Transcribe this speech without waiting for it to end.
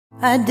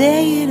I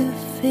dare you to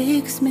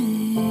fix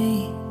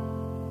me.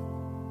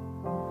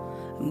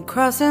 I'm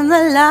crossing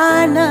the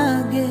line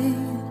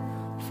again,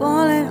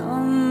 falling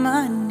on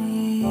my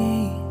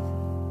knees.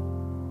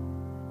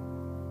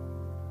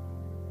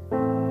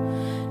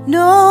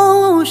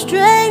 No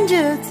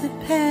stranger to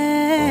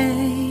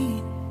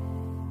pain,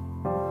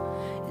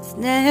 it's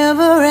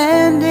never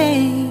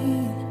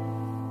ending,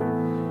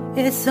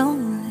 it's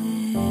only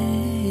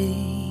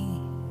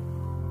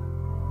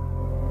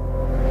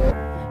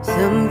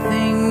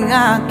something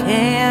I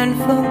can't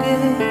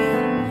forget.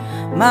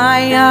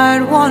 My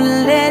heart won't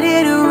let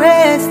it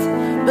rest,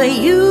 but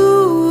you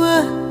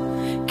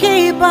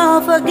keep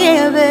on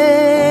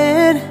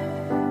forgiving.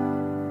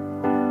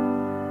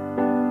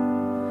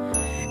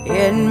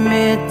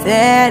 Admit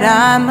that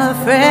I'm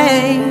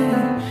afraid.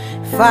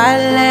 If I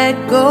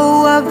let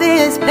go of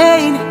this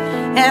pain,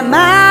 am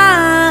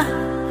I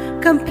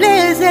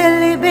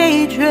completely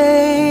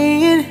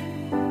betrayed?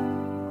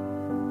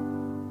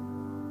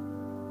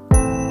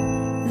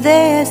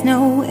 There's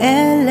no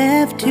air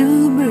left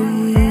to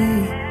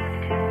breathe.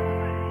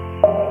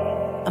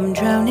 I'm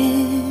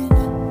drowning,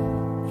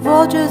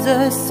 vultures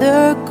are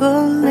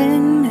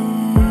circling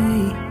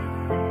me.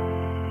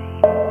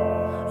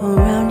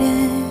 Around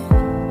it,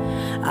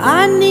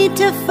 I need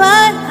to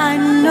fight. I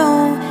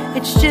know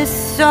it's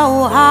just so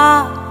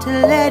hard to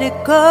let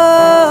it go.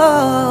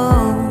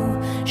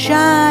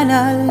 Shine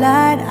a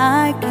light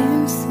I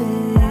can see.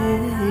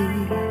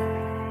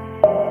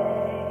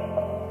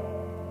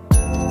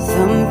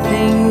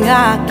 Something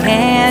I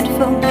can't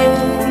forget.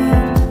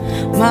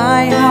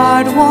 My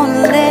heart won't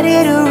let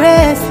it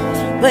rest,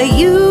 but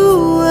you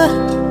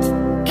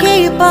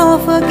keep on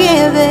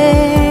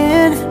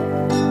forgiving.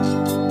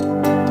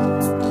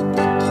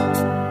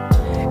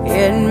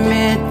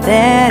 Admit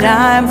that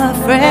I'm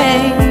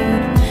afraid.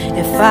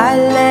 If I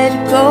let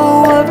go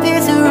of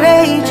this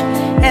rage,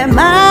 am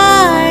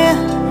I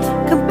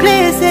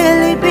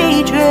completely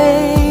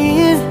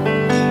betrayed?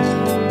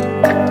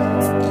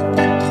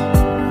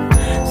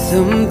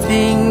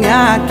 Something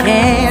I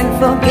can't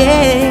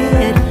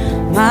forget.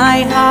 My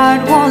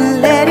heart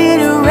won't let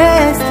it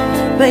rest,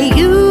 but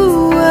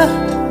you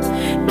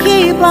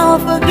keep on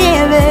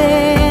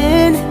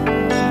forgiving.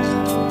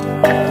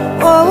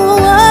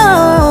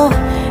 Oh,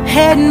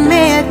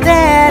 admit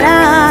that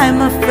I'm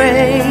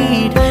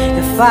afraid.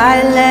 If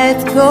I let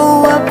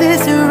go of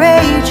this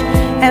rage,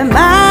 am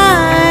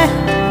I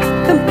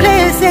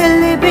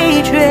completely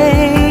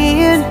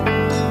betrayed?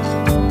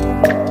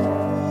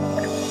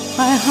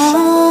 My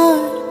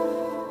heart,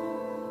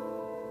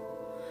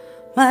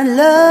 my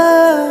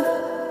love,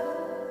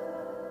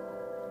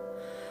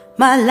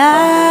 my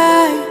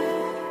life,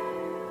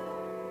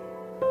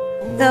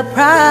 the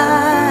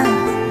prize.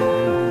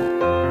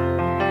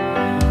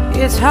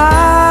 It's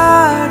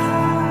hard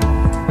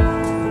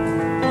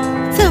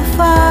to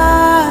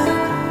fight,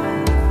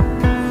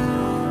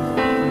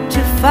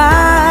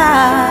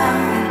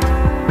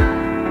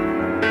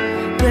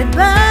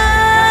 goodbye.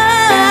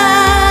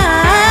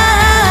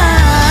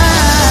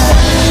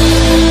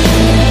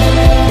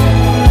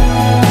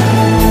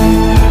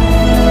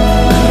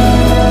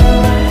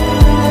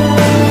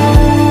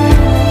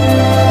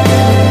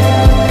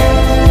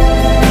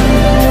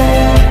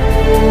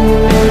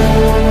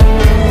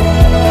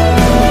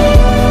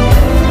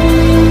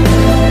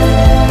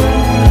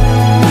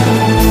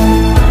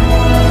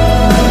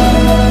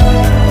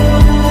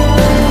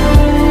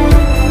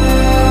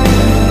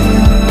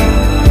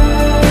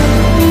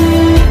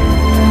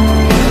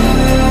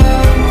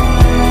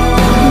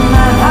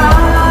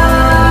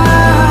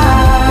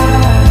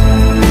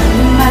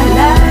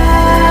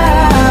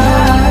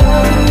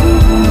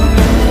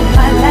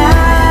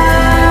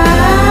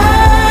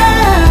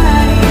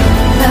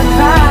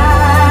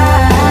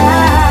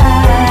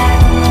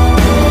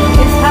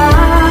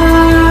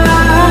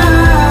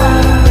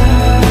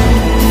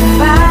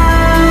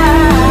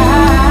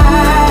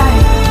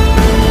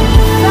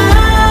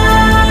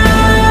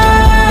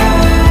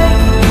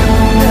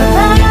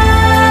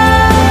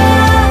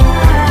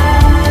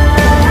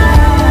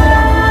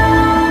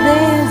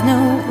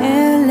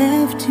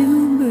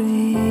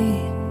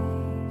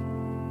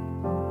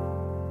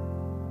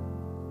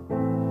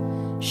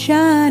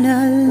 Shine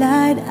a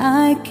light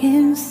I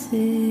can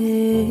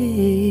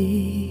see.